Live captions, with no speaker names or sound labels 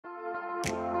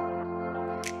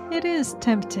It is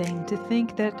tempting to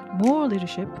think that more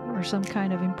leadership or some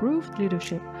kind of improved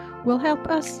leadership will help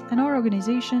us and our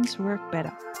organizations work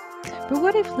better. But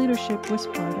what if leadership was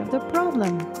part of the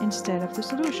problem instead of the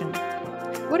solution?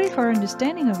 What if our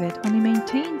understanding of it only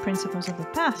maintained principles of the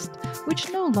past,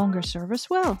 which no longer serve us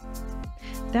well?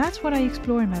 That's what I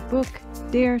explore in my book,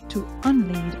 Dare to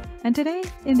Unlead, and today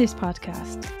in this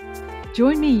podcast.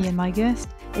 Join me and my guest,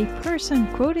 a person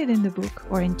quoted in the book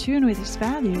or in tune with his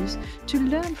values, to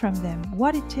learn from them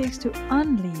what it takes to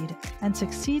unlead and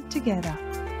succeed together.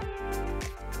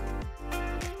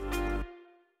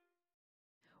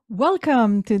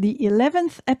 Welcome to the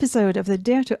 11th episode of the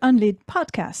Dare to Unlead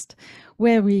podcast,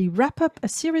 where we wrap up a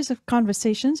series of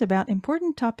conversations about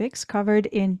important topics covered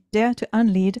in Dare to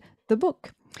Unlead, the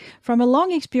book. From a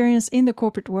long experience in the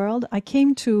corporate world, I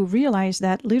came to realize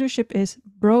that leadership is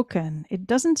broken. It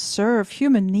doesn't serve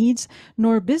human needs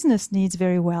nor business needs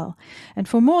very well. And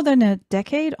for more than a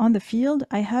decade on the field,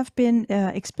 I have been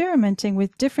experimenting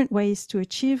with different ways to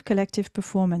achieve collective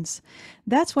performance.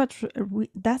 That's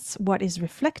what is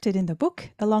reflected in the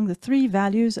book along the three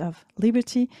values of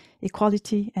liberty,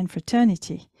 equality, and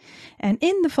fraternity. And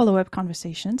in the follow-up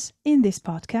conversations in this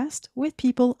podcast with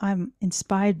people I'm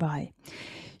inspired by.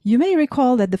 You may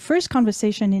recall that the first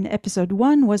conversation in episode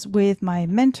 1 was with my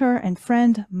mentor and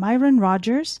friend, Myron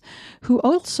Rogers, who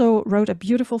also wrote a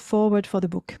beautiful foreword for the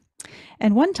book.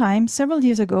 And one time, several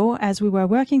years ago, as we were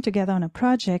working together on a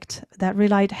project that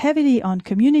relied heavily on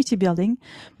community building,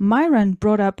 Myron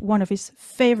brought up one of his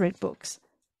favorite books,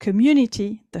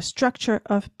 Community, The Structure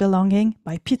of Belonging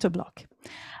by Peter Block.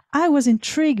 I was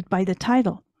intrigued by the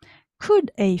title. Could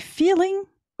a feeling,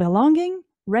 belonging,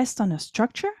 rest on a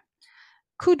structure?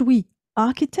 Could we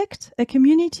architect a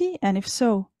community? And if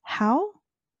so, how?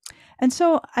 And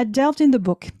so I delved in the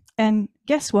book, and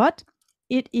guess what?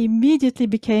 It immediately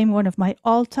became one of my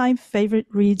all-time favorite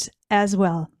reads as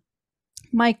well.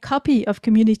 My copy of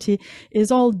Community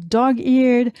is all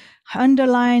dog-eared,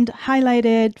 underlined,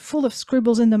 highlighted, full of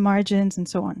scribbles in the margins, and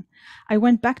so on. I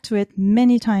went back to it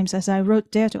many times as I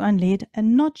wrote Dare to Unlead,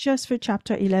 and not just for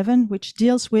chapter 11, which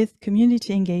deals with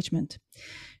community engagement.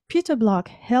 Peter Block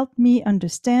helped me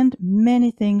understand many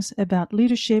things about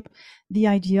leadership, the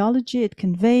ideology it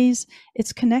conveys,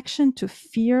 its connection to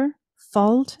fear,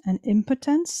 fault, and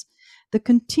impotence, the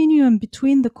continuum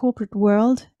between the corporate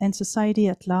world and society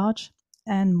at large,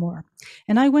 and more.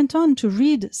 And I went on to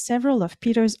read several of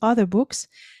Peter's other books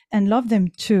and love them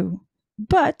too.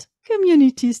 But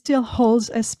Community still holds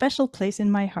a special place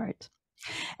in my heart.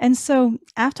 And so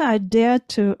after I dared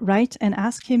to write and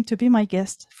ask him to be my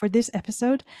guest for this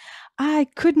episode, I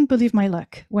couldn't believe my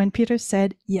luck when Peter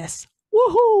said yes.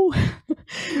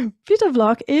 Woohoo! Peter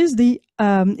Block is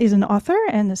an author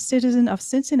and a citizen of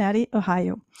Cincinnati,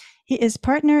 Ohio. He is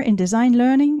partner in Design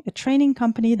Learning, a training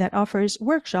company that offers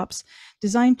workshops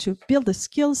designed to build the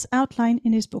skills outlined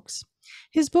in his books.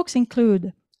 His books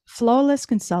include Flawless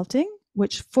Consulting,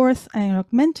 which fourth and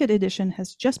augmented edition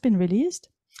has just been released,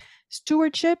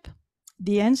 Stewardship,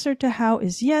 The Answer to How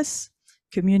is Yes,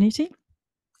 Community,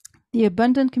 The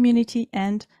Abundant Community,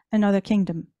 and Another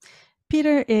Kingdom.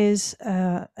 Peter is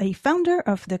a founder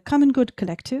of the Common Good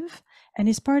Collective and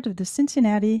is part of the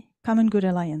Cincinnati Common Good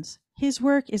Alliance. His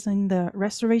work is in the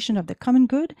restoration of the common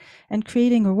good and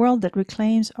creating a world that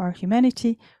reclaims our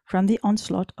humanity from the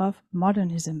onslaught of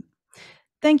modernism.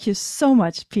 Thank you so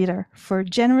much, Peter, for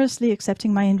generously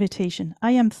accepting my invitation.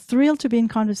 I am thrilled to be in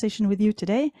conversation with you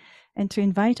today and to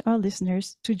invite our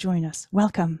listeners to join us.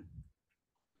 Welcome.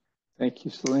 Thank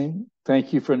you, Celine.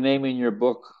 Thank you for naming your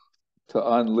book To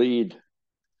Unlead.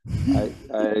 I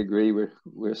agree.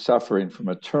 We're suffering from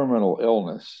a terminal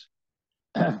illness,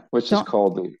 which is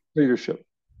called the leadership.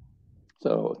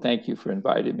 So thank you for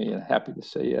inviting me, and happy to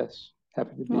say yes.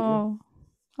 Happy to be here.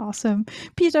 Awesome.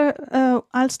 Peter,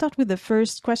 I'll start with the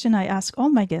first question I ask all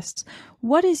my guests.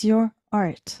 What is your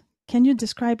art? Can you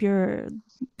describe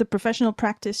the professional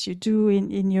practice you do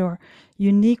in your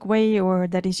unique way, or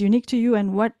that is unique to you,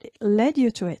 and what led you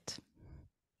to it?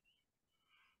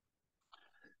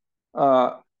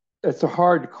 It's a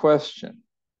hard question.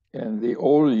 And the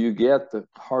older you get, the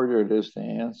harder it is to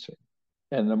answer,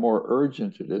 and the more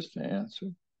urgent it is to answer.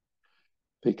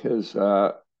 Because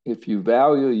if you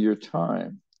value your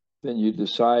time, then you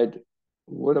decide,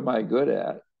 what am I good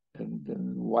at?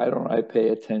 And why don't I pay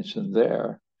attention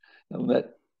there? And let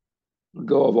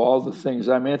go of all the things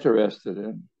I'm interested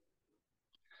in.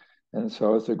 And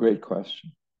so it's a great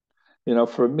question. You know,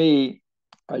 for me,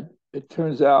 it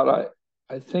turns out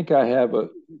I think I have a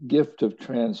gift of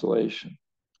translation.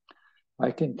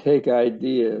 I can take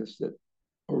ideas that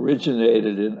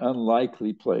originated in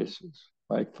unlikely places,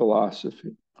 like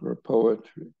philosophy or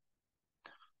poetry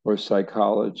or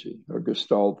psychology or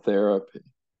Gestalt therapy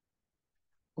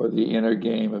or the inner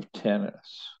game of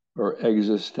tennis or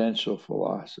existential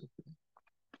philosophy.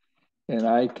 And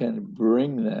I can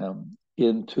bring them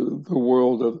into the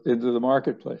world of, into the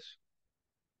marketplace.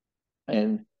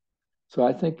 And so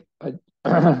I think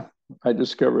I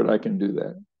discovered I can do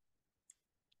that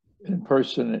in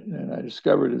person. And I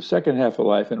discovered the second half of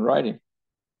life in writing.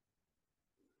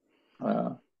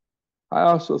 I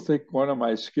also think one of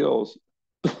my skills,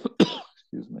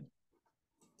 excuse me,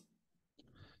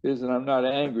 is that I'm not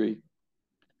angry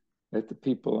at the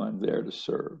people I'm there to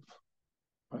serve.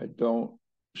 I don't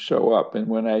show up. And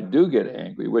when I do get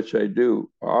angry, which I do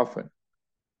often,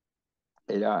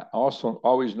 I also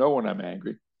always know when I'm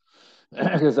angry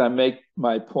because I make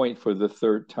my point for the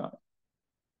third time.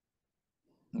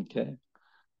 Okay.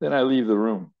 Then I leave the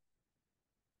room.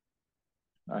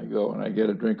 I go and I get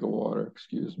a drink of water,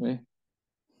 excuse me,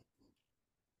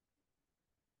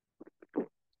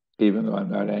 even though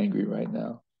I'm not angry right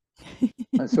now.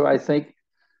 And so I think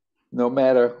no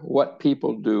matter what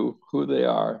people do, who they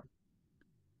are,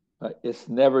 it's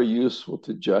never useful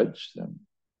to judge them.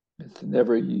 It's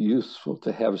never useful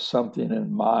to have something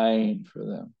in mind for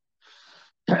them.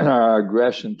 And our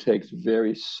aggression takes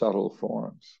very subtle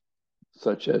forms,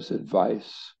 such as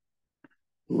advice,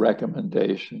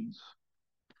 recommendations,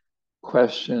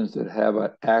 questions that have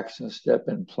an action step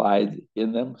implied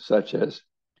in them, such as,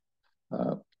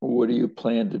 what do you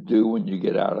plan to do when you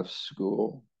get out of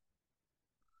school?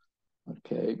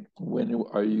 Okay, when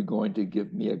are you going to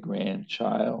give me a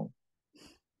grandchild?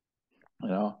 You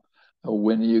know,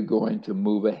 when are you going to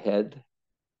move ahead?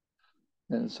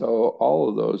 And so all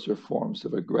of those are forms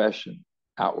of aggression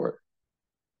outward.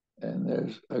 And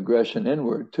there's aggression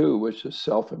inward too, which is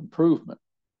self-improvement.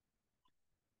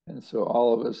 And so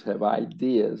all of us have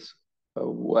ideas of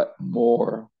what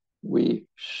more we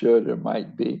should or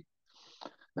might be.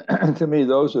 And to me,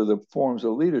 those are the forms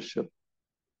of leadership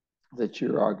that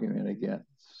you're arguing against.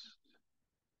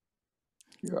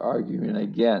 You're arguing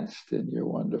against in your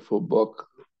wonderful book,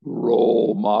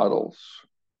 Role Models.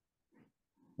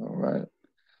 All right.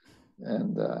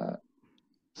 And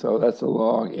so that's a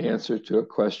long answer to a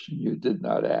question you did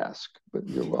not ask, but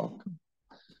you're welcome.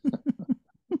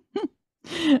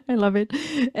 I love it.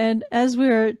 And as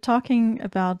we're talking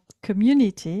about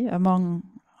community, among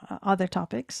other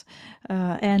topics,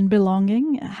 and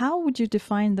belonging, how would you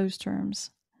define those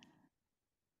terms?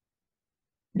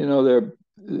 You know,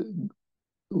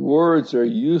 words are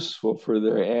useful for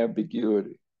their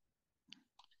ambiguity.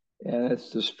 And it's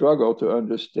the struggle to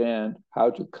understand how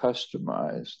to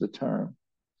customize the term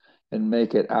and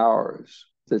make it ours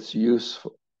that's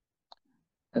useful.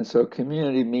 And so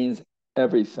community means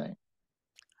everything,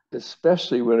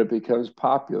 especially when it becomes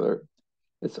popular.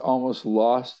 It's almost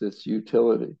lost its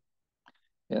utility.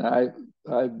 And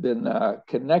I've been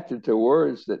connected to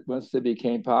words that once they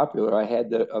became popular, I had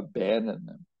to abandon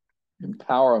them.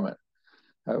 Empowerment.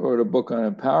 I wrote a book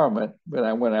on empowerment,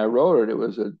 but when I wrote it, it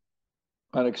was an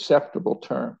unacceptable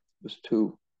term. It was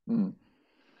too. And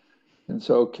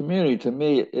so, community to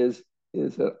me is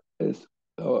the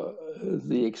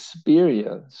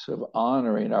experience of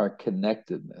honoring our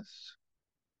connectedness,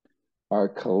 our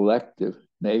collective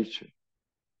nature.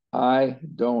 I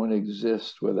don't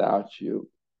exist without you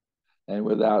and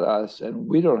without us, and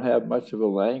we don't have much of a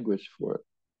language for it.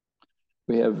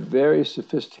 We have very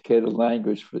sophisticated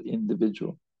language for the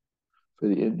individual, for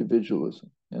the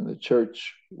individualism. And the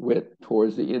church went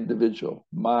towards the individual,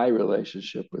 my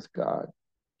relationship with God,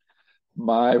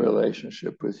 my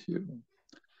relationship with you.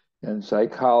 And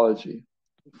psychology,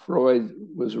 Freud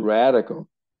was radical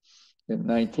in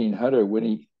 1900 when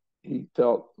he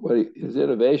felt his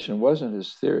innovation wasn't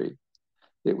his theory.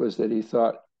 It was that he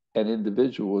thought an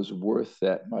individual was worth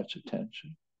that much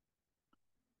attention.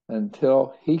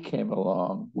 Until he came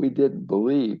along, we didn't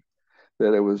believe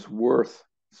that it was worth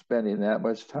spending that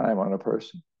much time on a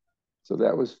person. So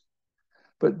that was,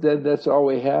 but then that's all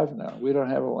we have now. We don't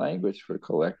have a language for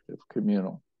collective,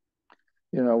 communal.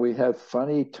 You know, we have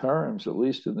funny terms, at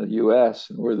least in the US,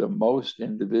 and we're the most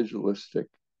individualistic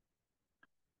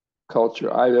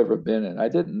culture I've ever been in. I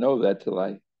didn't know that till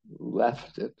I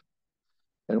left it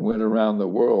and went around the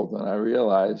world. And I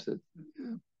realized that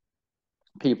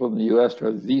people in the US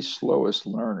are the slowest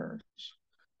learners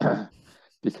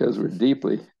because we're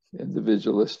deeply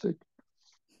individualistic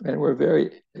and we're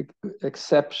very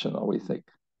exceptional, we think.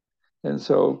 And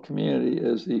so community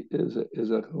is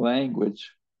a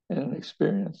language and an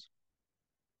experience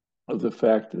of the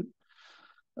fact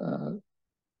that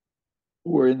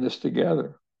we're in this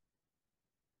together,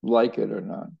 like it or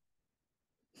not.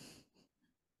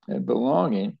 And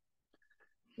belonging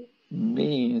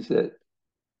means that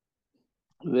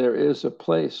there is a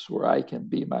place where I can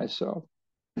be myself,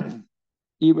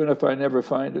 even if I never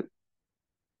find it.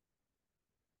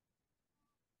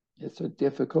 It's a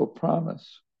difficult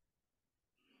promise,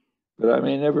 but I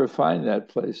may never find that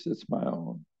place that's my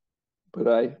own.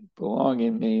 But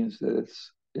belonging means that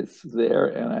it's there,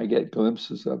 and I get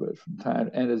glimpses of it from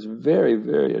time, and it's very,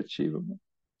 very achievable.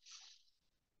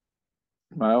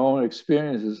 My own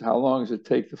experience is, how long does it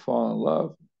take to fall in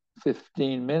love?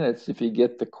 15 minutes if you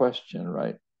get the question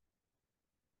right.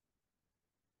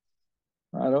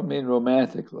 I don't mean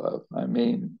romantic love. I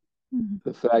mean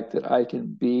the fact that I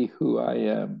can be who I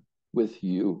am with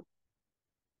you.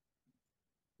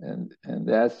 And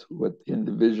that's what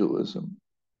individualism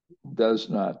does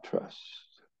not trust.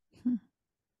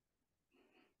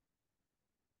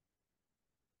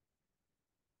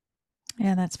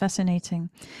 Yeah, that's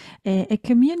fascinating. A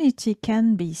community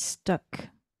can be stuck.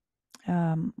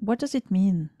 What does it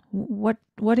mean?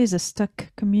 What is a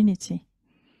stuck community?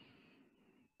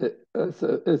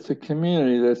 It's a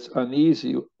community that's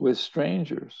uneasy with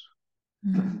strangers.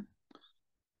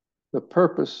 The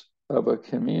purpose of a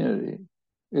community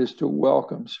is to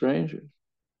welcome strangers.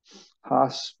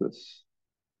 Hospice,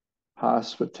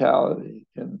 hospitality.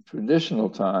 In traditional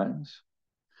times,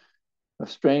 a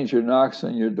stranger knocks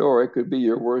on your door. It could be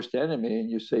your worst enemy, and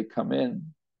you say, "Come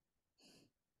in.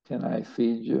 Can I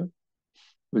feed you?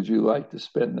 Would you like to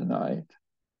spend the night?"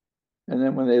 And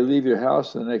then when they leave your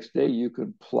house the next day, you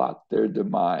can plot their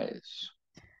demise,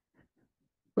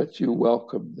 but you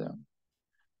welcome them.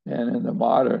 And in the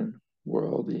modern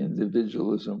world, the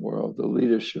individualism world, the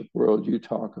leadership world you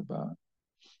talk about,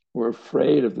 we're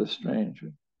afraid of the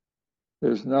stranger.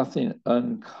 There's nothing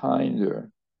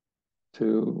unkinder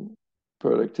to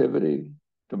productivity,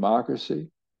 democracy,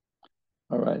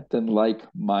 all right, than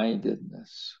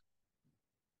like-mindedness.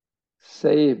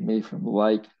 Save me from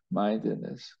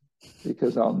like-mindedness,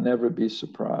 because I'll never be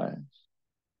surprised.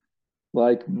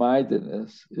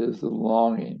 Like-mindedness is the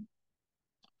longing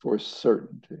for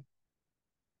certainty,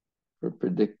 for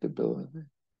predictability.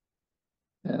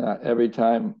 And every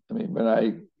time, I mean, when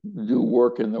I do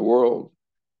work in the world,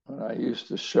 when I used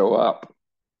to show up,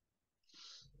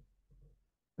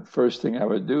 the first thing I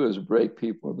would do is break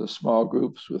people into small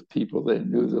groups with people they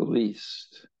knew the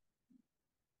least,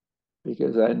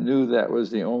 because I knew that was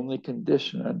the only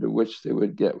condition under which they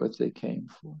would get what they came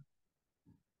for.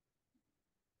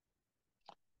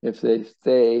 If they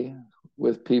stay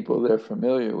with people they're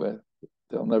familiar with,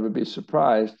 they'll never be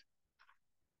surprised,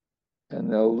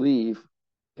 and they'll leave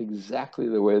exactly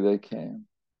the way they came.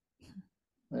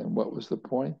 And what was the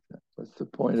point? What's the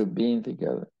point of being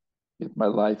together if my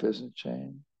life isn't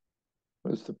changed?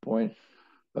 What's the point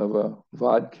of a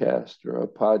vodcast or a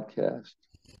podcast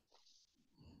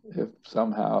if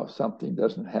somehow something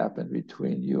doesn't happen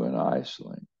between you and I,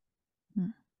 Celine,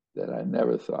 that I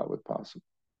never thought would possible?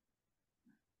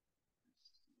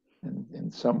 And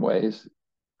in some ways,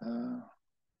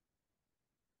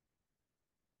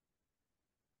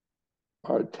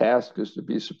 our task is to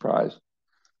be surprised,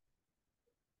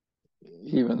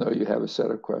 even though you have a set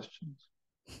of questions.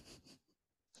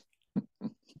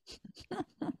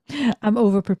 I'm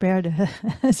over prepared,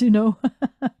 as you know.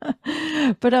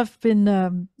 But I've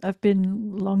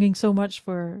been longing so much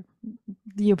for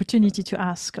the opportunity to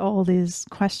ask all these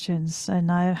questions, and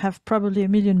I have probably a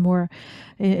million more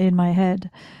in my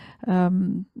head.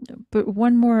 But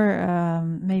one more,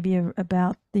 maybe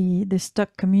about the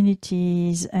stuck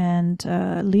communities and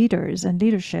leaders and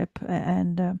leadership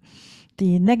and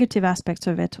the negative aspects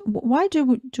of it. Why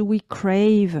do we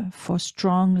crave for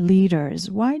strong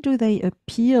leaders? Why do they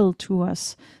appeal to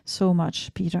us so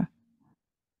much, Peter?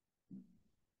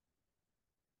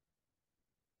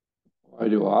 Why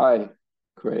do I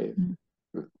crave?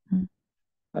 Mm.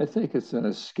 I think it's an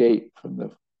escape from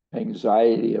the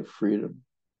anxiety of freedom.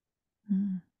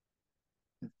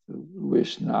 It's the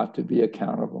wish not to be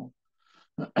accountable,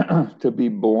 to be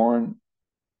born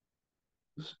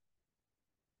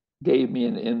gave me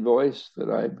an invoice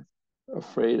that I'm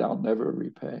afraid I'll never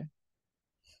repay.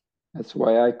 That's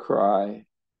why I cry.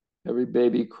 Every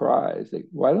baby cries.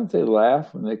 Why don't they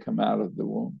laugh when they come out of the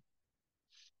womb?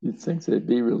 You'd think they'd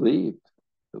be relieved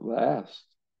at last,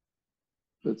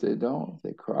 but they don't.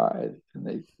 They cry,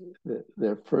 and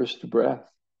their first breath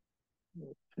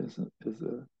is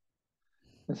a.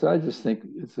 And so I just think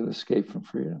it's an escape from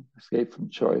freedom, escape from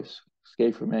choice,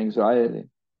 escape from anxiety.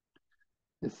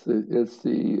 It's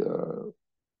the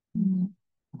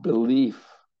belief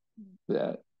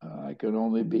that I can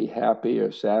only be happy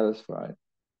or satisfied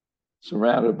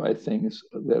surrounded by things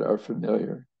that are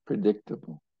familiar,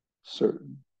 predictable,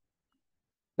 certain.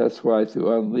 That's why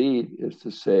to unlead is to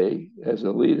say, as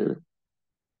a leader,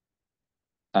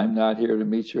 I'm not here to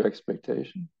meet your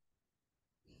expectation.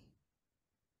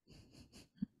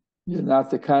 You're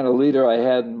not the kind of leader I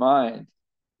had in mind.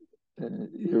 And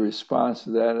your response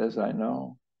to that is, I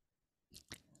know.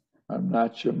 I'm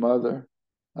not your mother.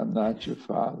 I'm not your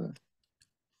father.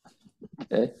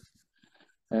 Okay?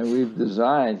 And we've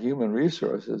designed human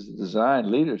resources, designed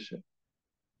leadership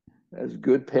as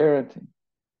good parenting.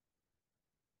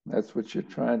 That's what you're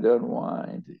trying to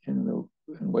unwind in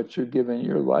what you're giving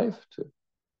your life to.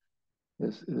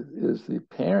 Is the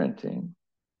parenting,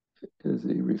 is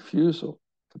the refusal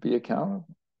to be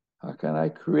accountable. How can I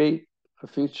create a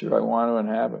future I want to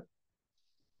inhabit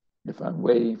if I'm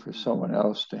waiting for someone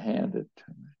else to hand it to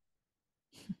me?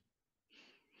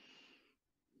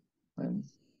 And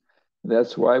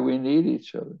that's why we need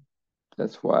each other.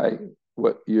 That's why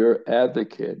what you're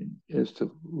advocating is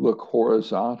to look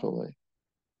horizontally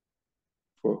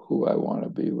for who I want to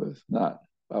be with, not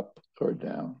up or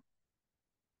down.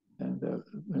 And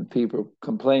when people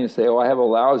complain and say, oh, I have a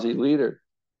lousy leader,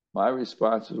 my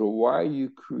response is, well, why are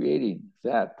you creating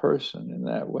that person in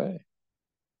that way?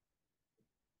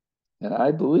 And I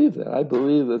believe that. I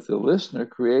believe that the listener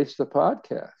creates the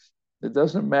podcast. It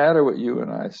doesn't matter what you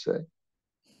and I say.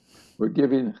 We're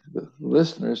giving the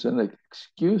listeners an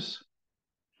excuse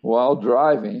while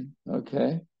driving,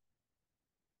 okay,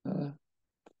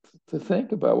 to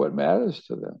think about what matters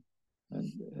to them.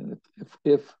 And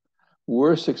if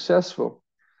we're successful,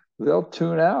 they'll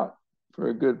tune out for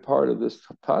a good part of this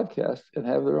podcast and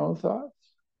have their own thoughts.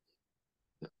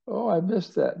 Oh, I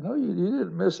missed that. No, you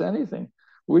didn't miss anything.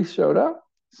 We showed up.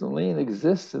 Celine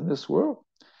exists in this world.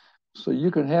 So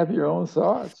you can have your own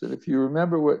thoughts. And if you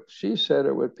remember what she said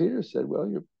or what Peter said,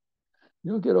 well,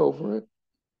 you'll get over it.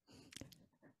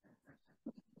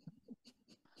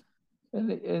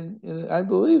 And I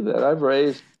believe that. I've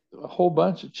raised a whole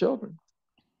bunch of children.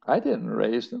 I didn't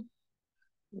raise them.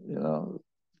 You know,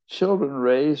 children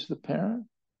raise the parent.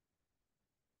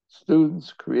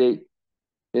 Students create,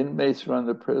 inmates run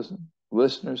the prison.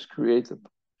 Listeners create the.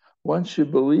 Once you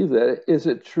believe that, is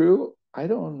it true? I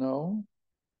don't know.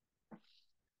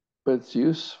 But it's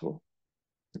useful.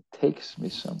 It takes me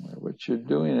somewhere. What you're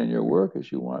doing in your work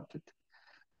is you want to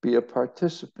be a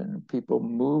participant in people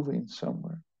moving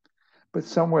somewhere, but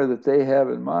somewhere that they have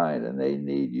in mind, and they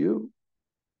need you.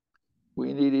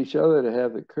 We need each other to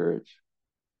have the courage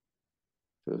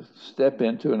to step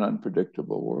into an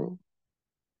unpredictable world.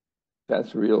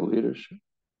 That's real leadership.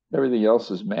 Everything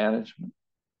else is management.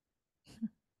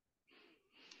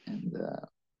 And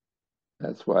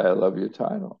that's why I love your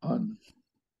title,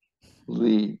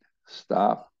 Unlead.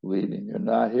 Stop leading. You're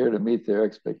not here to meet their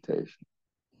expectations.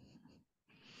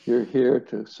 You're here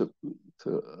to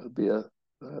be a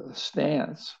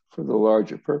stance for the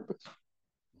larger purpose.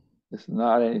 It's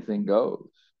not anything goes.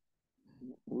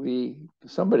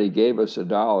 Somebody gave us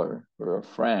 $1 or a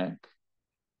franc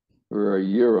or a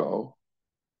euro,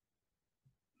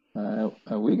 and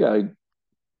we got to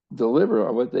deliver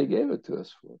on what they gave it to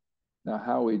us for. Now,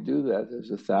 how we do that, there's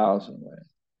 1,000 ways.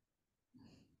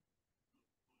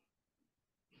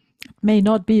 May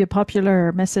not be a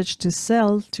popular message to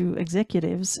sell to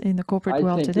executives in the corporate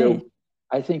world today.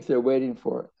 I think they're waiting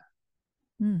for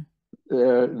it.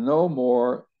 There are no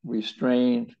more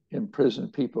restrained,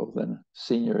 imprisoned people than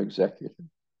senior executives.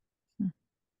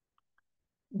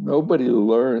 Nobody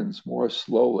learns more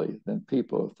slowly than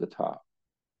people at the top.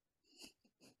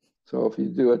 So if you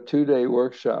do a 2-day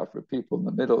workshop for people in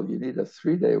the middle, you need a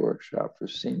 3-day workshop for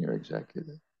senior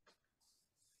executives,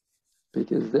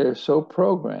 because they're so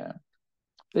programmed.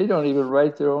 They don't even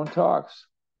write their own talks.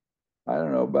 I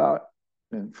don't know about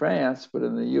in France, but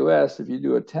in the US, if you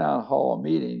do a town hall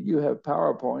meeting, you have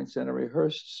PowerPoints and a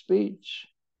rehearsed speech.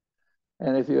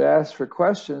 And if you ask for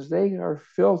questions, they are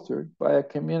filtered by a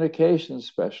communications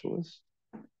specialist.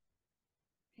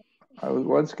 I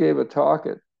once gave a talk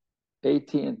at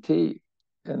AT&T,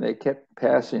 and they kept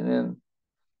passing in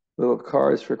little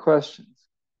cards for questions.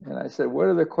 And I said, what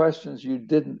are the questions you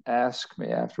didn't ask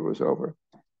me after it was over?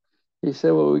 He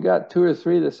said, well, we got 2 or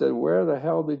 3 that said, where the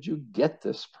hell did you get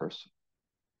this person?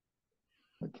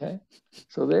 Okay.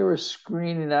 So they were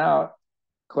screening out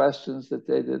questions that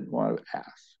they didn't want to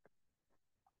ask.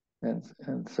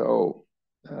 And so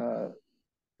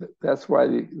that's why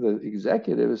the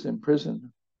executive is in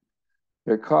prison.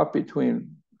 They're caught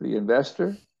between the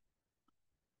investor,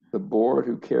 the board,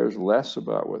 who cares less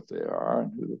about what they are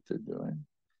and what they're doing,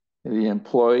 and the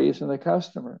employees and the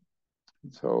customer.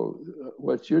 And so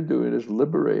what you're doing is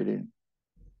liberating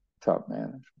top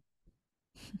management.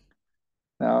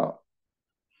 Now,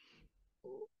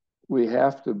 we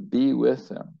have to be with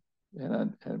them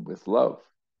and with love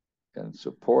and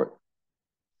support.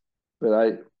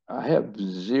 But I have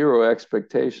zero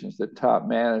expectations that top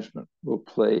management will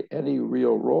play any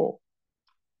real role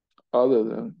other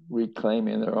than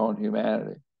reclaiming their own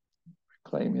humanity,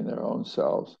 reclaiming their own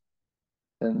selves.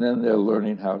 And then they're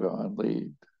learning how to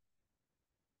unlead.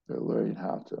 They're learning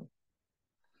how to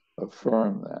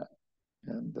affirm that.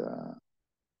 And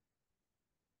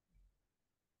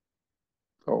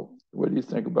so what do you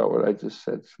think about what I just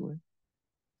said, Sue?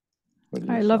 What do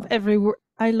you I love thought? every word.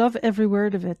 I love every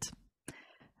word of it.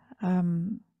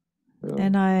 Really?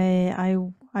 And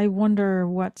I wonder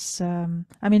what's.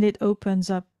 I mean, it opens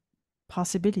up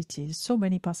possibilities. So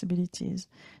many possibilities.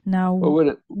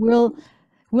 Well, Now,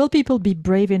 will people be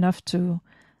brave enough to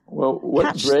what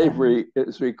catch them? bravery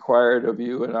is required of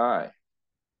you and I?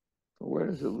 Where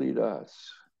does it lead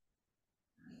us?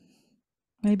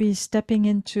 Maybe stepping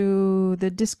into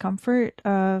the discomfort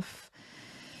of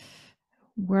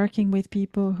working with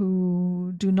people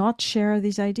who do not share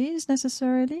these ideas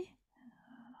necessarily.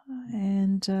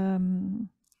 And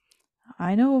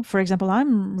I know, for example,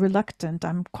 I'm reluctant.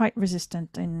 I'm quite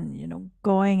resistant in,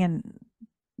 going and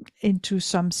into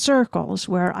some circles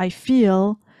where I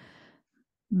feel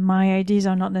my ideas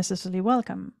are not necessarily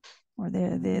welcome, or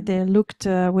they're looked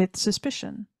with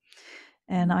suspicion.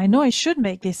 And I know I should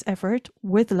make this effort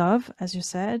with love, as you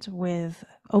said, with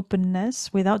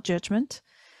openness, without judgment.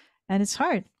 And it's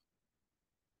hard.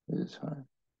 It's hard.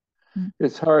 Mm.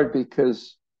 It's hard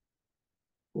because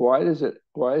why is it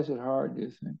hard, do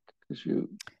you think? Because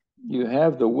you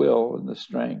have the will and the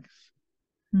strength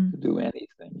Mm. to do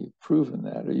anything. You've proven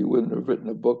that, or you wouldn't have written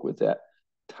a book with that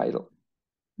title.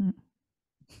 Mm.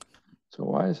 So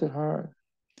why is it hard?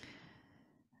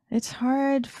 It's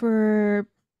hard for,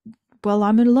 well,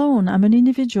 I'm alone. I'm an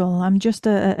individual. I'm just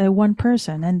a one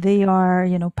person, and they are,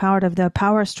 part of the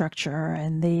power structure,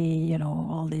 and they,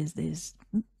 all these,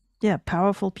 yeah,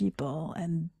 powerful people,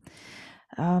 and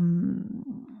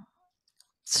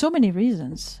so many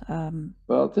reasons.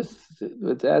 Well,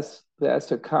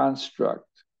 that's a construct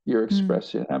you're Mm.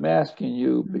 expressing. I'm asking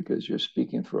you Mm. because you're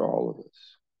speaking for all of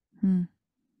us. Mm.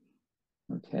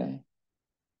 Okay.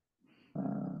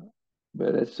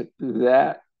 But it's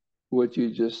that what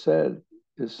you just said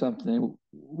is something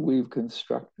we've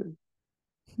constructed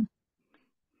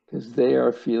because they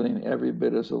are feeling every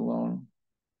bit as alone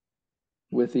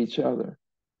with each other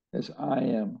as I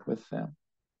am with them.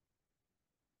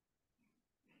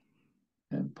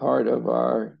 And part of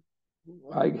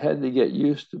I had to get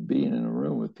used to being in a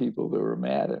room with people that were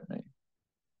mad at me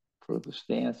for the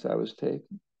stance I was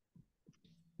taking.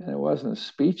 And it wasn't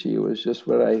speechy, it was just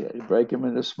what I break them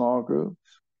into small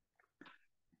groups.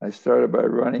 I started by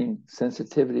running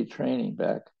sensitivity training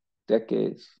back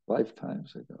decades,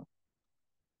 lifetimes ago.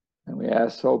 And we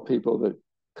told people the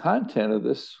content of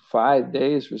this 5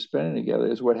 days we're spending together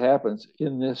is what happens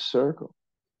in this circle.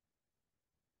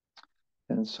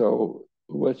 And so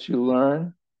what you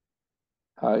learn,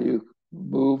 how you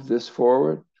move this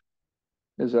forward,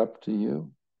 is up to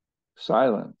you.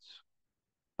 Silence,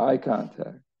 eye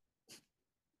contact.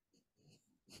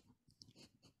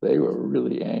 They were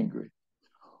really angry.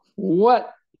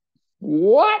 What?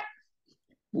 What?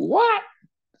 What?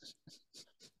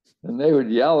 And they would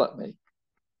yell at me.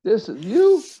 This is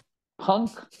you,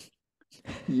 punk.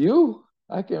 You.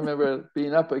 I can remember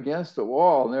being up against the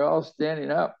wall and they're all standing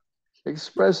up,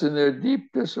 expressing their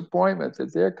deep disappointment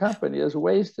that their company has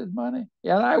wasted money.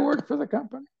 And I work for the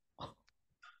company.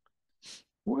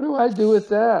 What do I do with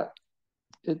that?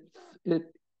 It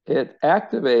it it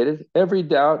activated every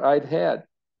doubt I'd had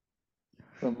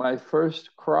from my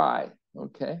first cry.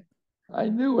 Okay. I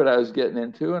knew what I was getting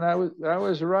into and I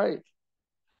was right.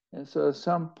 And so at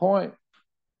some point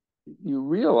you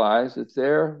realize that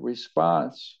their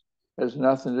response has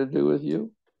nothing to do with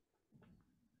you,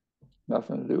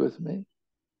 nothing to do with me.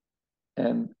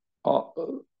 And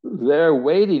they're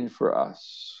waiting for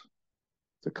us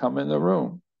to come in the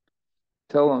room,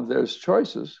 tell them there's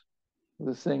choices,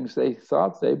 the things they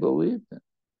thought they believed in.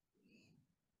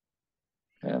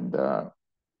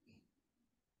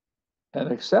 And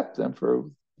accept them for,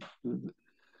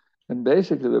 and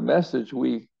basically the message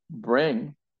we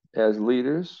bring as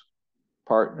leaders,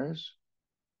 partners,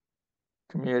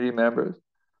 community members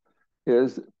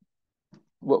is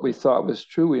what we thought was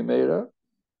true, we made up.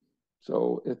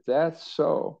 So if that's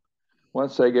so,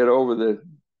 once I get over the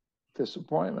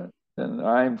disappointment, then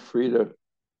I'm free to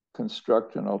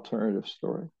construct an alternative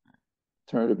story,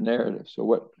 alternative narrative. So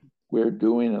what we're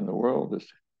doing in the world is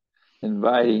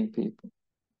inviting people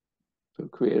to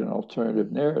create an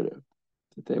alternative narrative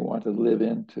that they want to live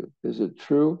into. Is it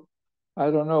true? I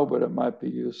don't know, but it might be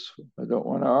useful. I don't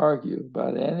want to argue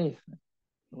about anything.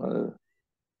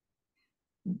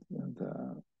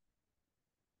 And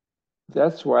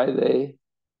that's why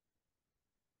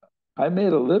I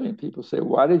made a living. People say,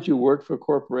 why did you work for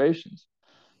corporations?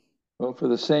 Well, for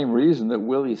the same reason that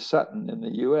Willie Sutton in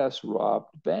the US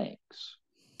robbed banks.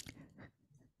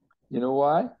 You know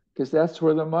why? Because that's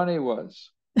where the money was.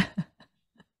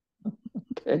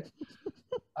 Okay.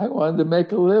 I wanted to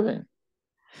make a living.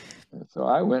 And so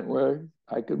I went where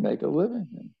I could make a living.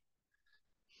 And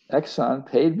Exxon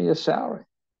paid me a salary.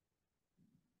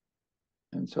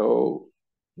 And so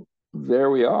there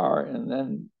we are. And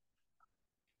then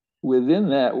within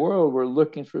that world, we're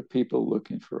looking for people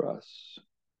looking for us.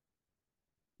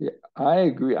 Yeah, I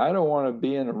agree. I don't want to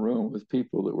be in a room with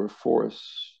people that were forced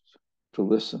to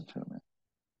listen to me.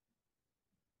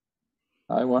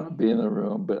 I want to be in the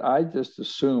room, but I just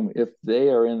assume if they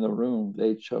are in the room,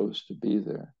 they chose to be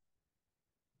there.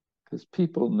 Because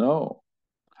people know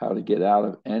how to get out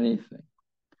of anything.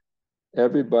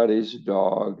 Everybody's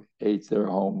dog ate their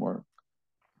homework.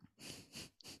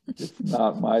 It's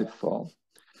not my fault.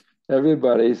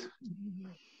 Everybody's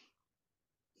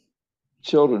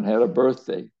children had a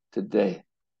birthday today.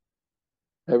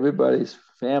 Everybody's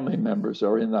family members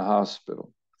are in the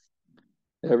hospital.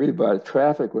 Everybody,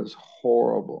 traffic was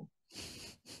horrible.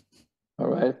 All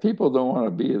right, people don't want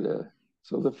to be there.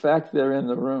 So the fact they're in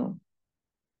the room,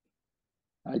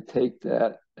 I take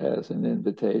that as an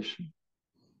invitation.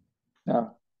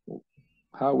 Now,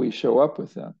 how we show up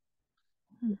with them,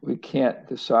 we can't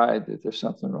decide that there's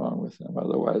something wrong with them.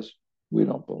 Otherwise, we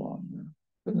don't belong there.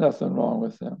 There's nothing wrong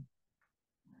with them.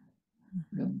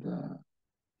 And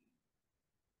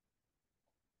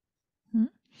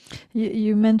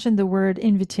You mentioned the word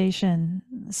invitation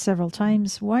several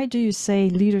times. Why do you say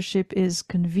leadership is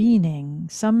convening?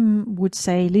 Some would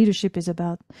say leadership is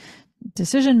about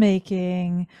decision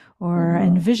making or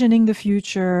envisioning the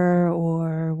future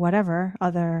or whatever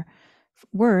other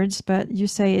words, but you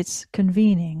say it's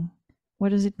convening. What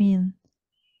does it mean?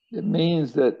 it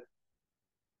means that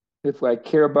if I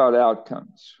care about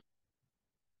outcomes,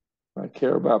 if I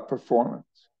care about performance,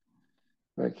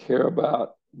 if I care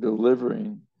about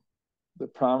delivering the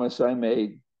promise I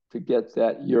made to get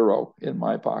that euro in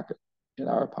my pocket, in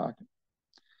our pocket,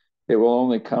 it will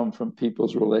only come from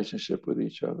people's relationship with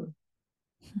each other.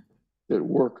 That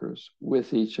workers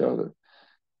with each other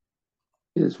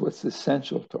is what's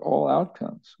essential to all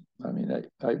outcomes. I mean,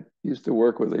 I used to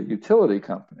work with a utility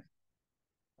company,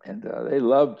 and they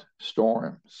loved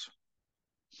storms.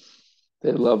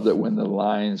 They loved it when the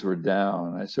lines were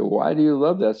down. I said, why do you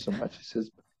love that so much? He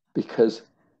says, because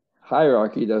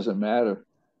hierarchy doesn't matter.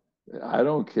 I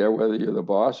don't care whether you're the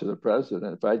boss or the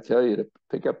president. If I tell you to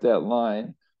pick up that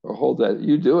line or hold that,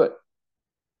 you do it.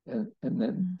 And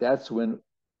then that's when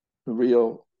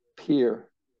real peer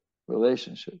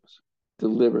relationships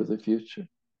deliver the future.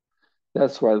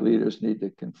 That's why leaders need to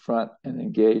confront and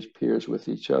engage peers with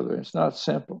each other. It's not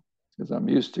simple because I'm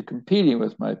used to competing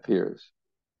with my peers.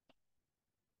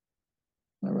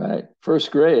 All right.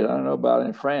 First grade, I don't know about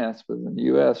in France, but in the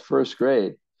US, first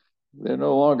grade, they're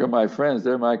no longer my friends.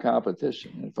 They're my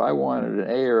competition. And if I wanted an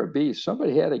A or a B,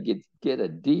 somebody had to get a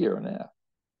D or an F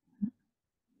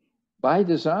by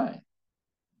design.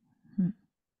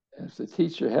 If the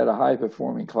teacher had a high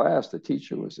performing class, the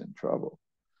teacher was in trouble.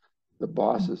 The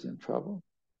boss is in trouble.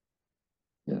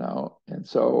 You know, and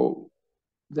so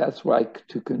that's why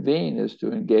to convene is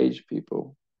to engage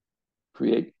people,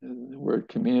 create the word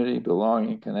community,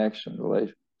 belonging, connection,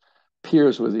 relation,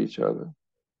 peers with each other.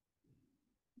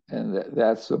 And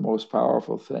that's the most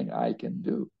powerful thing I can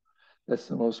do. That's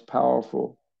the most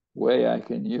powerful way I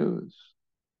can use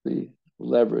the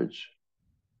leverage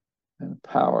and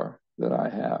power that I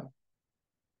have.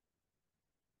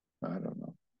 I don't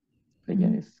know. Make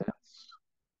any sense?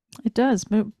 It does.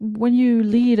 But when you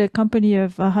lead a company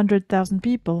of 100,000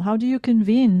 people, how do you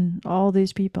convene all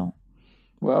these people?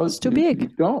 Well, It's too you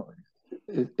big. don't.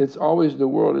 It's always, the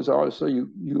world is always, so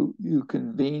you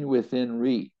convene within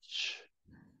reach.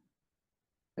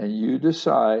 And you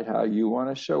decide how you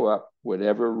want to show up,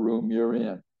 whatever room you're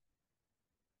in.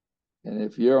 And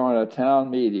if you're on a town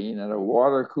meeting at a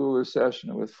water cooler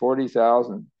session with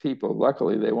 40,000 people,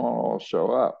 luckily they won't all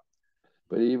show up.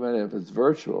 But even if it's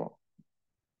virtual,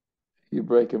 you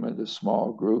break them into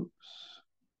small groups.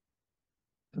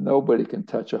 Nobody can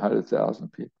touch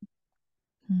 100,000 people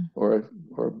or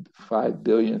 5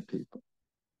 billion people.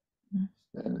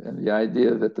 And the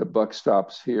idea that the buck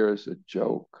stops here is a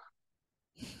joke.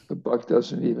 The buck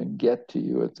doesn't even get to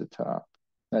you at the top.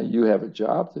 Now you have a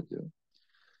job to do.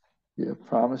 You have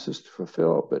promises to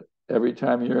fulfill, but every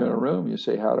time you're in a room, you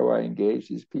say, how do I engage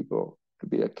these people to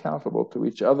be accountable to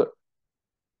each other,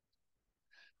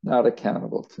 not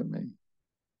accountable to me?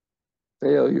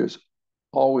 Failure is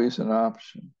always an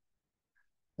option.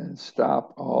 And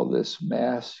stop all this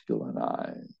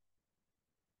masculinized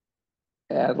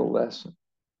adolescent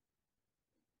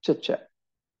chit chat.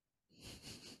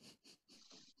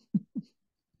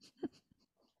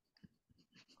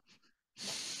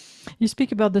 You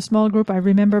speak about the small group. I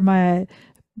remember my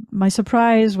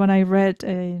surprise when I read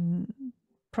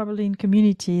probably in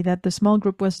Community that the small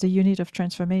group was the unit of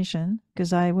transformation,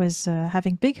 because I was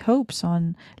having big hopes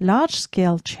on large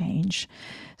scale change.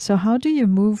 So how do you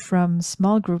move from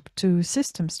small group to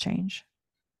systems change?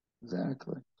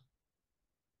 Exactly.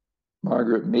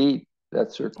 Margaret Mead,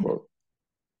 that's her quote.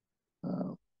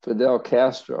 Fidel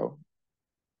Castro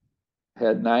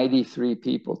had 93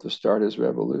 people to start his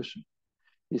revolution.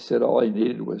 He said all he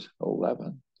needed was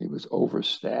 11. He was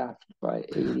overstaffed by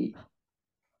 80.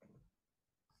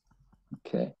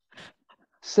 Okay.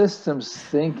 Systems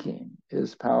thinking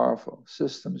is powerful.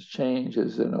 Systems change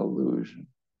is an illusion.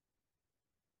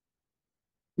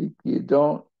 You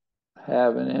don't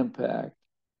have an impact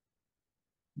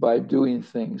by doing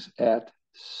things at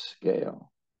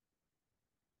scale.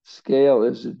 Scale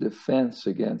is a defense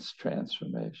against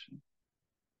transformation.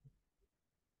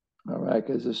 All right,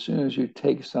 because as soon as you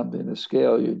take something to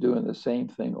scale, you're doing the same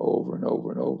thing over and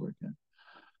over and over again,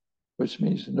 which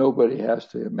means nobody has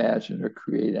to imagine or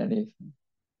create anything.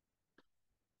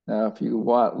 Now, if you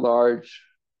want large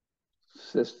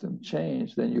system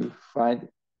change, then you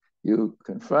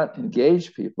confront,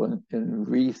 engage people in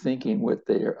rethinking what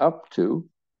they are up to,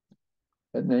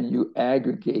 and then you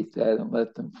aggregate that and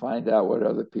let them find out what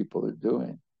other people are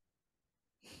doing.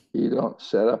 You don't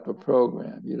set up a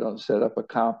program. You don't set up a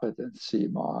competency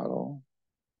model.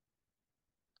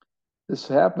 This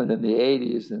happened in the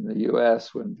 80s in the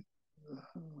US when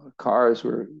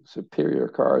superior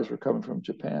cars were coming from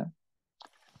Japan.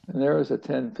 And there was a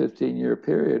 10, 15-year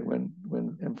period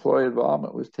when employee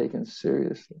involvement was taken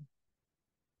seriously,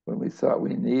 when we thought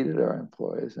we needed our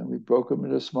employees, and we broke them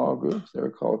into small groups. They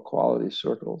were called quality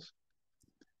circles.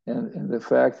 And the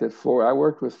fact that I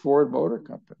worked with Ford Motor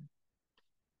Company,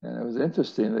 and it was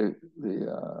interesting.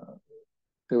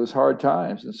 It was hard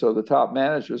times, and so the top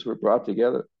managers were brought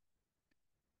together,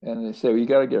 and they said, well, you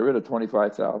got to get rid of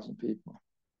 25,000 people.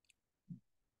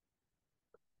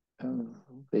 And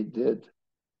they did.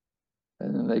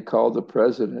 And then they called the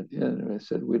president in and they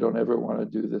said, we don't ever want to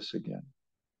do this again.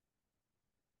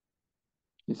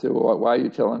 He said, well, why are you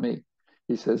telling me?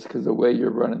 He says, because the way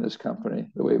you're running this company,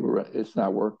 the way we're running, it's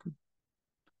not working.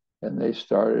 And they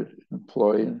started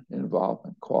employee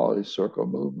involvement, quality circle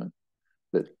movement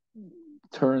that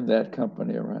turned that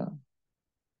company around.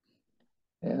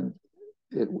 And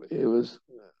it was,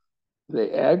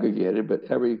 they aggregated, but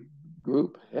every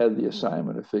group had the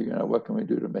assignment of figuring out what can we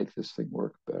do to make this thing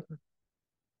work better.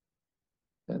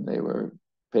 And they were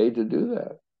paid to do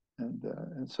that.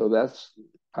 And so that's,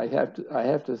 I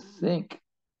have to think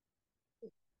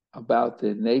about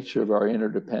the nature of our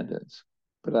interdependence,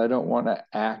 but I don't want to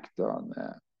act on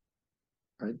that.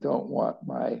 I don't want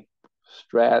my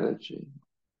strategy.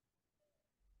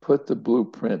 Put the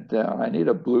blueprint down. I need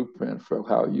a blueprint for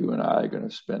how you and I are going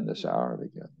to spend this hour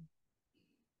together.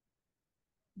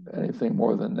 Anything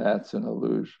more than that's an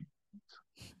illusion.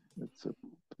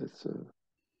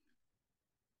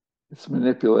 It's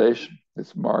manipulation.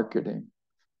 It's marketing.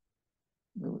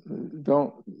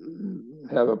 Don't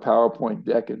have a PowerPoint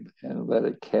deck and let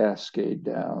it cascade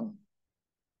down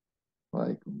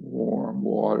like warm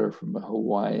water from a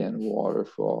Hawaiian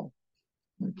waterfall.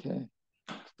 Okay,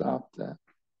 stop that.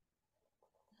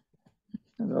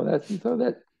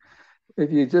 That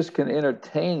if you just can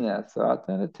entertain that thought,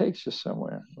 then it takes you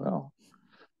somewhere. Well,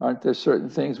 aren't there certain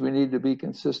things we need to be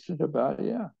consistent about?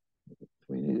 Yeah,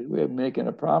 we're making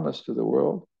a promise to the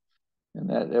world, and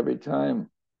that every time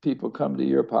people come to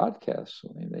your podcast,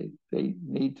 I mean, they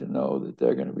need to know that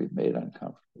they're going to be made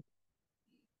uncomfortable,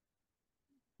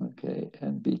 okay,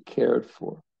 and be cared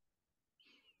for,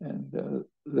 and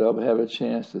they'll have a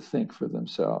chance to think for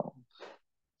themselves.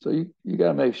 So you got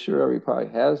to make sure everybody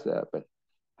has that, but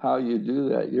how you do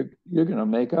that, you're going to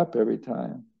make up every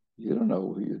time. You don't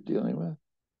know who you're dealing with,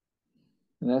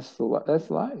 and that's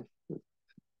life.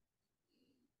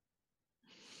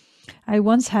 I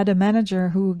once had a manager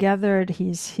who gathered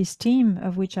his team,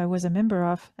 of which I was a member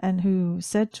of, and who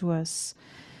said to us,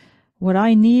 what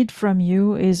I need from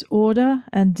you is order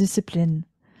and discipline.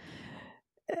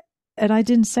 And I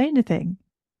didn't say anything.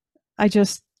 I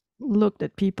just looked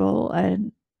at people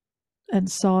and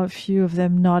saw a few of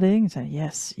them nodding and said,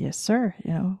 yes, yes, sir,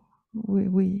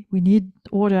 We need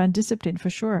order and discipline for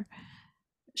sure.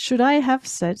 Should I have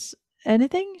said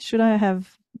anything? Should I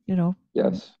have,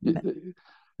 Yes. mm,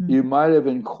 You might have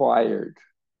inquired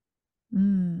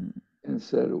mm, and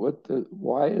said,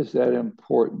 why is that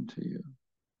important to you?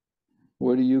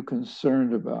 What are you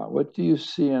concerned about? What do you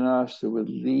see in us that would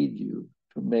lead you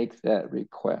to make that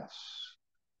request?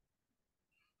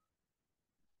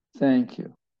 Thank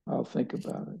you. I'll think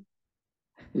about it.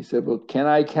 He said, well, can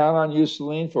I count on you,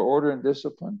 Celine, for order and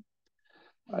discipline?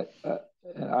 I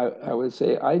would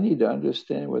say, I need to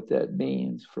understand what that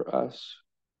means for us.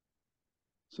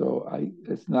 So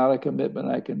it's not a commitment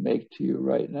I can make to you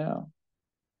right now.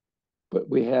 But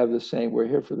we're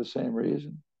here for the same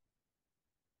reason.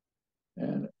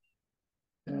 And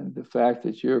the fact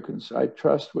that I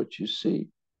trust what you see.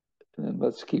 And then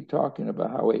let's keep talking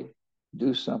about how we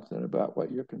do something about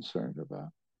what you're concerned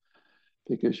about.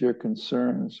 Because your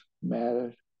concerns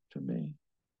matter to me.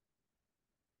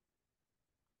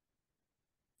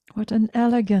 what an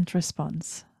elegant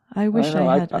response. I wish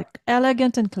I had, like,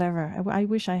 elegant and clever. I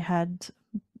wish I had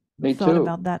Me thought too.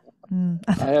 about that.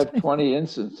 I have 20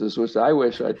 instances, which I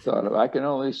wish I'd thought of. I can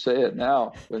only say it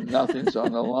now when nothing's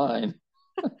on the line.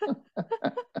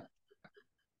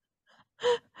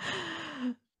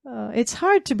 It's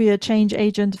hard to be a change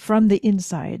agent from the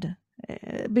inside,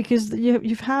 because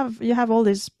you have all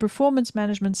this performance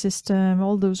management system,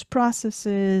 all those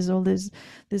processes, all these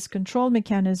control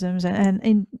mechanisms,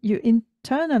 and you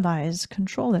internalize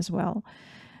control as well.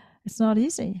 It's not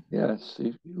easy. Yes,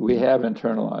 we have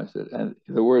internalized it. And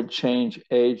the word change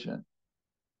agent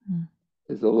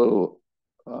is a little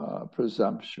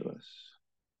presumptuous.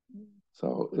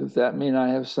 So does that mean I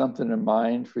have something in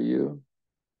mind for you?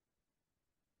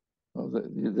 Well,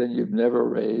 then you've never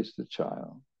raised a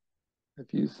child.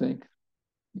 If you think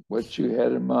what you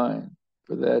had in mind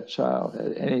for that child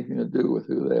had anything to do with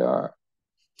who they are,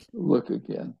 look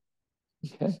again.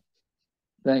 Okay?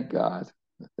 Thank God.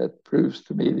 That proves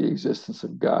to me the existence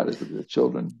of God, is that the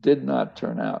children did not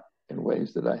turn out in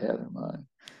ways that I had in mind.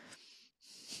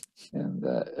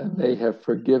 And they have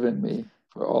forgiven me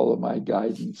for all of my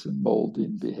guidance and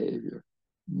molding behavior,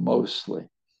 mostly,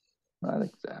 not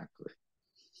exactly.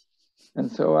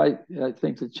 And so I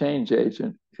think the change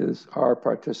agent is our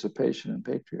participation in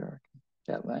patriarchy,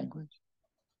 that language,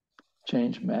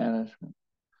 change management.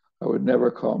 I would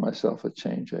never call myself a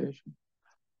change agent.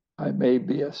 I may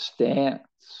be a stance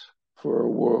for a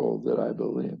world that I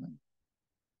believe in.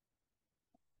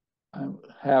 I'm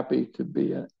happy to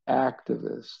be an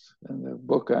activist. And the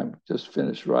book I'm just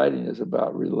finished writing is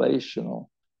about relational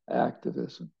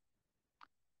activism.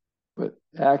 But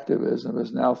activism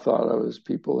is now thought of as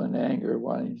people in anger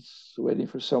waiting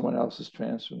for someone else's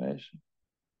transformation.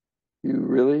 You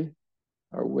really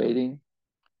are waiting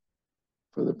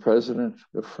for the president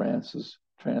of France's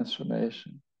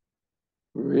transformation?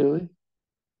 Really?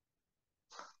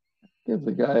 Give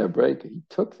the guy a break. He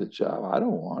took the job. I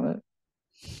don't want it.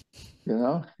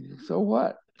 So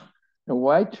what? And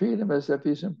why treat him as if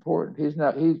he's important? He's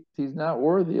not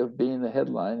worthy of being the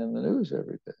headline in the news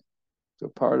every day. So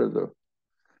part of the.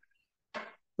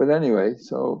 But anyway,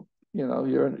 so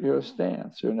you're a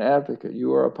stance. You're an advocate.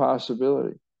 You are a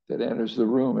possibility that enters the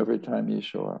room every time you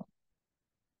show up.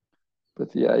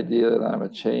 But the idea that I'm a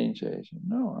change agent,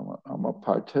 no, I'm a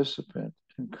participant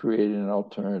in creating an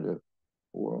alternative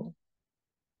world.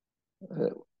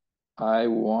 I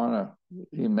want to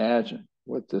imagine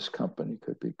what this company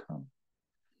could become.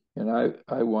 And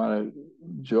I want to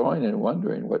join in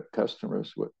wondering what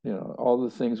customers, all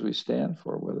the things we stand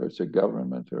for, whether it's a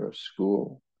government or a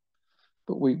school.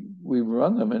 But we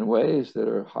run them in ways that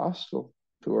are hostile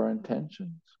to our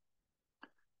intentions.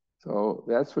 So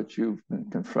that's what you've been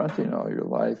confronting all your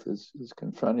life, is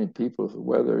confronting people with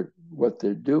whether what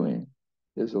they're doing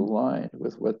is aligned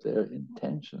with what their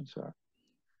intentions are.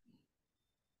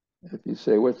 If you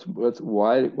say, what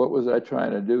was I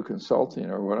trying to do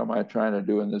consulting, or what am I trying to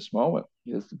do in this moment?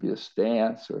 It has to be a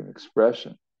stance or an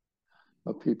expression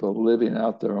of people living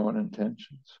out their own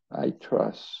intentions. I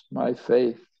trust, my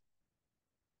faith.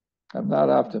 I'm not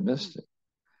optimistic,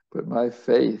 but my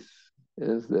faith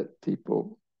is that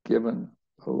people, given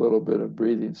a little bit of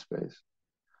breathing space,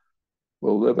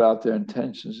 will live out their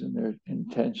intentions, and their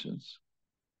intentions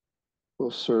will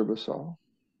serve us all.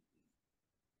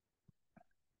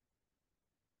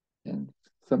 And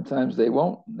sometimes they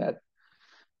won't, and that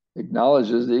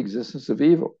acknowledges the existence of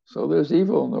evil. So there's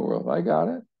evil in the world. I got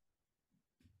it.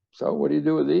 So what do you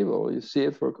do with evil?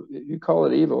 You call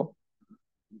it evil,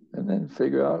 and then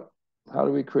figure out, how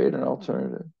do we create an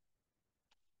alternative?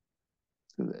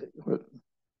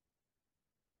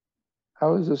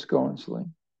 How is this going,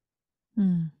 Celine?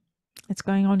 It's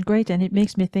going on great, and it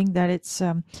makes me think that it's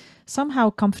somehow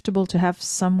comfortable to have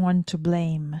someone to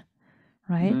blame,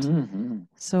 right? Mm-hmm.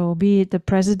 So be it the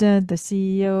president, the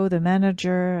CEO, the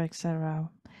manager, etc.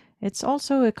 It's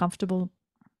also a comfortable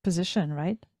position,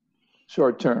 right?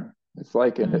 Short term. It's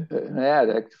like an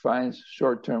addict finds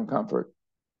short-term comfort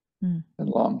and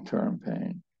long-term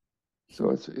pain.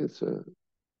 So it's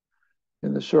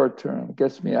in the short term, it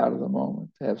gets me out of the moment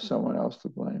to have someone else to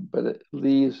blame, but it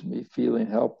leaves me feeling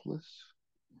helpless.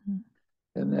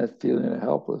 And that feeling of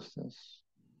helplessness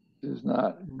is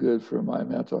not good for my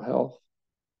mental health.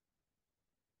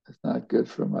 It's not good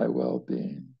for my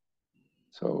well-being.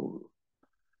 So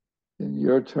in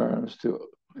your terms,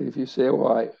 if you say,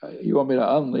 well, you want me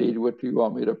to unlead, what do you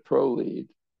want me to pro-lead?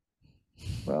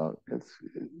 Well, it's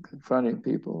confronting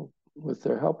people with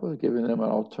their helplessness, giving them an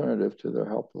alternative to their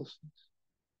helplessness.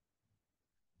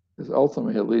 Because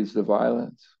ultimately it leads to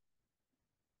violence.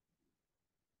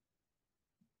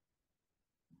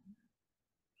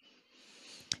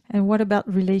 And what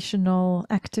about relational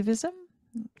activism?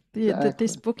 Exactly.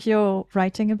 This book you're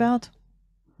writing about?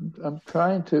 I'm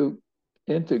trying to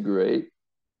integrate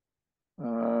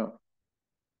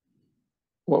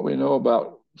what we know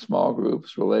about small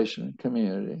groups, relation,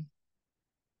 community,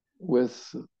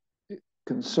 with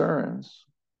concerns,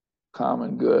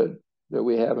 common good that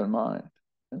we have in mind.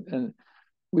 And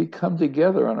we come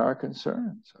together on our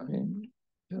concerns. I mean,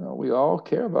 we all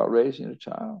care about raising a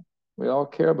child. We all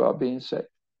care about being safe.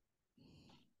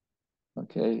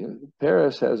 Okay,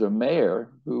 Paris has a mayor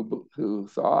who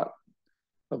thought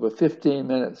of a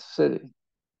 15-minute city,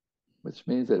 which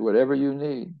means that whatever you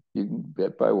need, you can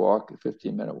get by walk, a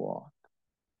 15-minute walk,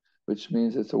 which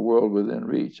means it's a world within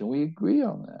reach. And we agree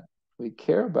on that. We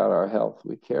care about our health.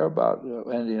 We care about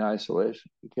ending isolation.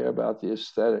 We care about the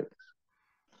aesthetics.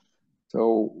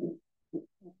 So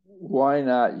why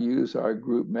not use our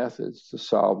group methods to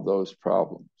solve those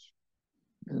problems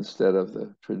instead of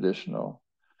the traditional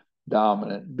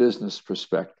dominant business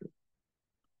perspective?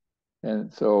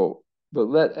 And so, but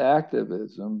let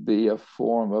activism be a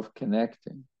form of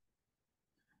connecting,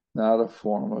 not a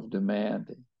form of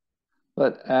demanding.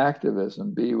 Let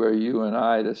activism be where you and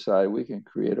I decide we can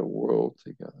create a world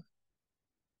together.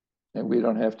 And we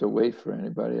don't have to wait for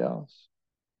anybody else.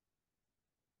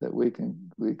 That we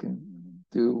can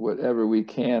do whatever we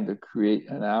can to create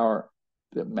an hour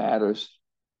that matters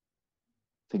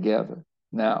together.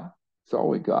 Now, it's all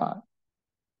we got.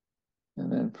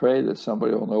 And then pray that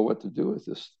somebody will know what to do with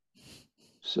this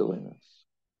silliness,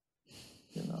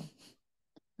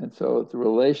 And so the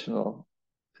relational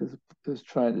is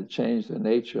trying to change the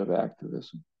nature of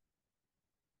activism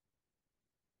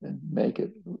and make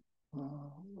it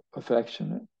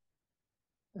affectionate.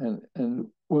 And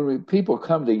when people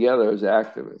come together as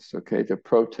activists, okay, to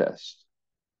protest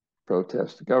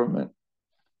the government,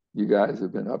 you guys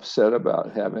have been upset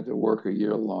about having to work a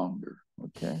year longer,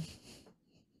 okay?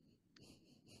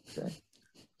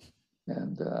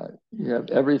 And you have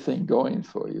everything going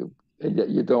for you, and yet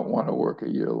you don't want to work a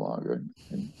year longer.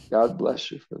 And God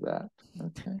bless you for that,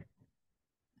 okay?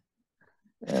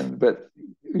 But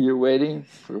you're waiting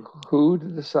for who to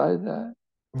decide that?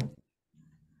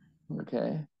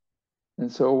 Okay. And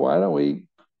so why don't we,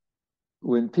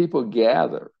 when people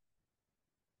gather,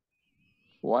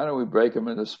 why don't we break them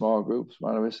into small groups?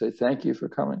 Why don't we say, thank you for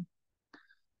coming.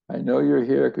 I know you're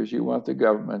here because you want the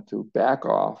government to back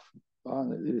off on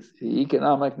the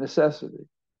economic necessity,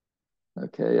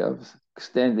 okay, of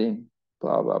extending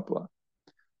blah, blah, blah.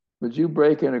 Would you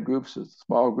break into groups,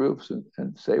 small groups,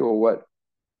 and say, well,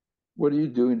 what are you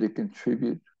doing to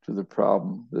contribute to the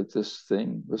problem that this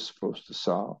thing was supposed to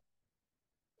solve?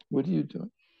 What are you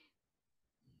doing?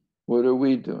 What are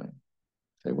we doing?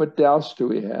 Okay, what doubts do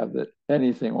we have that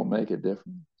anything will make a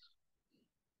difference?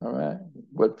 All right.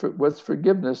 What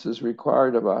forgiveness is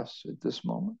required of us at this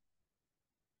moment?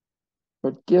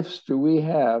 What gifts do we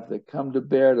have that come to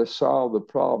bear to solve the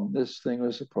problem this thing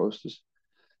was supposed to?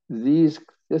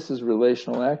 This is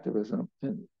relational activism.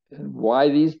 And why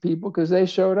these people? Because they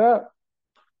showed up.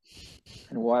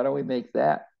 And why don't we make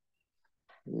that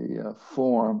the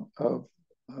form of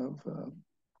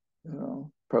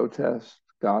protest,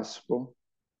 gospel?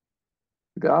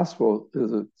 The gospel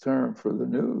is a term for the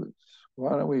news.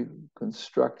 Why don't we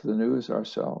construct the news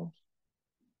ourselves?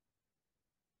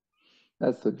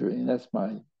 That's the dream. That's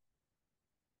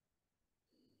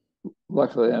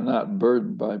luckily I'm not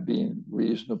burdened by being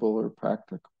reasonable or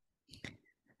practical.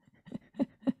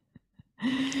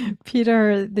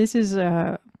 Peter, this is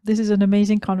an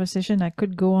amazing conversation. I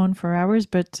could go on for hours,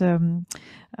 but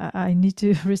I need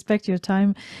to respect your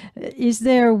time. Is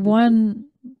there one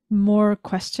more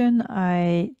question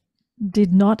I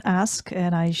did not ask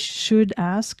and I should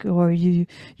ask, or you'd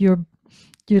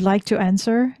like to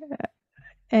answer?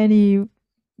 Any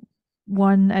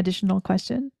one additional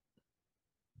question?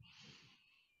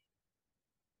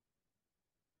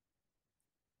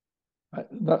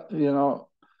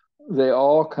 They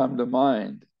all come to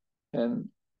mind, and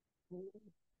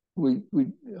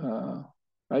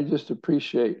I just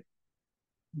appreciate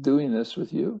doing this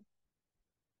with you.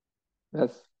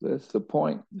 That's the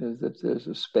point, is that there's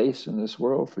a space in this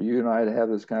world for you and I to have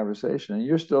this conversation, and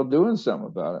you're still doing something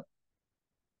about it.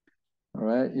 All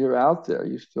right, you're out there.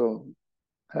 You still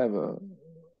have a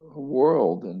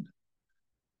world,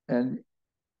 and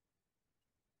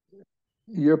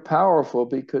you're powerful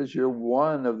because you're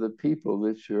one of the people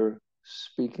that you're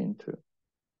speaking to.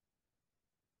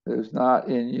 There's not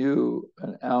in you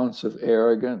an ounce of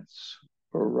arrogance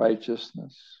or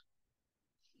righteousness.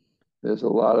 There's a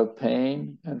lot of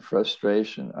pain and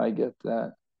frustration. I get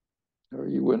that. Or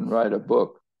you wouldn't write a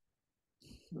book.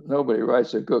 Nobody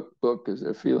writes a good book because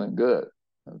they're feeling good.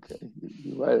 Okay,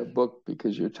 you write a book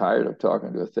because you're tired of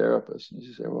talking to a therapist, and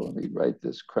you say, well, let me write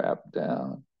this crap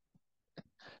down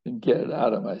and get it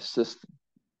out of my system.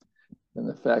 And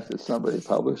the fact that somebody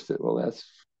published it, well, that's.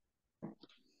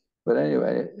 But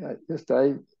anyway,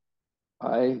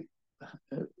 I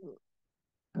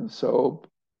am so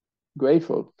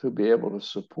grateful to be able to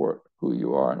support who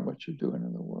you are and what you're doing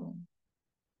in the world.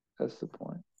 That's the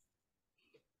point.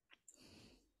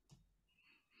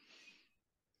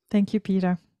 Thank you,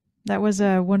 Peter. That was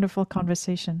a wonderful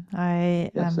conversation.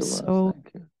 I am so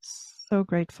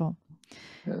grateful.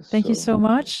 Yes, Thank you so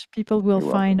much. People will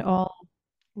find all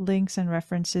links and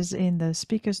references in the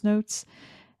speaker's notes.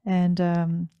 And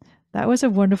that was a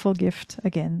wonderful gift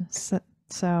again.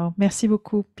 So merci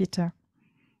beaucoup, Peter.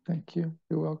 Thank you.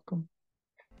 You're welcome.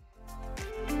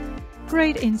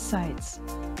 Great insights.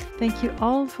 Thank you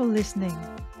all for listening.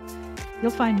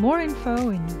 You'll find more info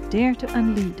in Dare to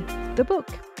Unlead, the book,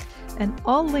 and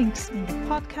all links in the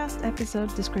podcast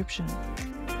episode description.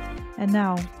 And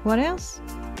now, what else?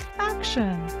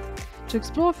 Action! To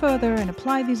explore further and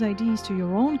apply these ideas to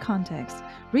your own context,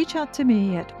 reach out to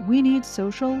me at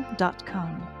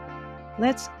weneedsocial.com.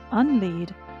 Let's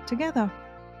unlead together.